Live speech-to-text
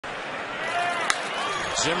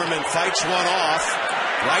Zimmerman fights one off.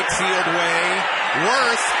 Right field way.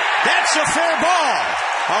 Worth. That's a fair ball.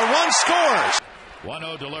 A run scores.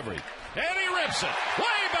 1-0 delivery. And he rips it.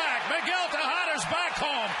 Way back. Miguel Tejada's back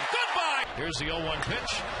home. Goodbye. Here's the 0-1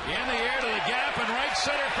 pitch. In the air to the gap in right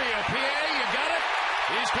center field. PA, you got it?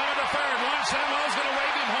 He's coming to third. Wells going to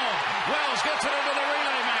wave him home. Wells gets it into the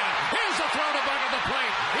relay man. Here's the throw to back of the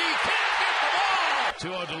plate. He can't get the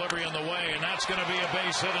ball. 2-0 delivery on the way, and that's going to be a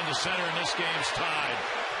base hit into center, and this game's tied.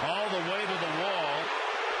 All the way to the wall.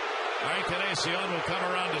 Encarnacion will come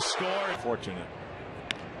around to score. Fortunate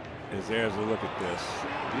is there's a look at this.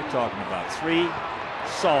 You're talking about 3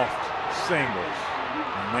 soft singles.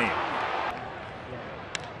 Man.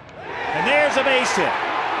 And there's a base hit.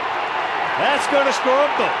 That's going to score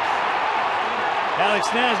them both. Alex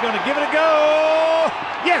Now is going to give it a go.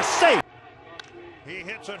 Yes, safe. He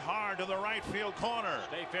hits it hard to the right field corner.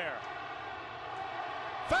 Stay fair.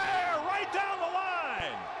 Fair, right down the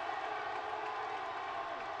line.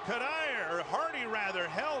 Hardy rather,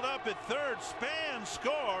 held up at third. Span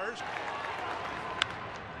scores.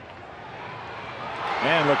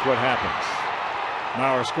 And look what happens.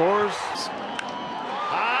 Mauer scores.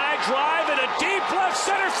 High drive in a deep left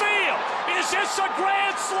center field. Is this a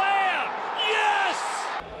grand slam? Yes!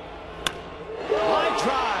 Line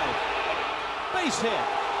drive. Base hit.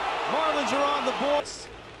 Marlins are on the board.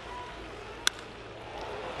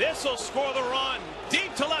 This will score the run.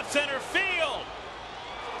 Deep to left center field.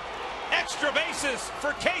 Extra bases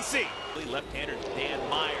for Casey. Left-hander Dan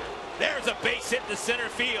Meyer. There's a base hit to center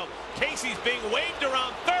field. Casey's being waved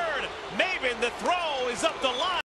around third. Maybin, the throw is up the line.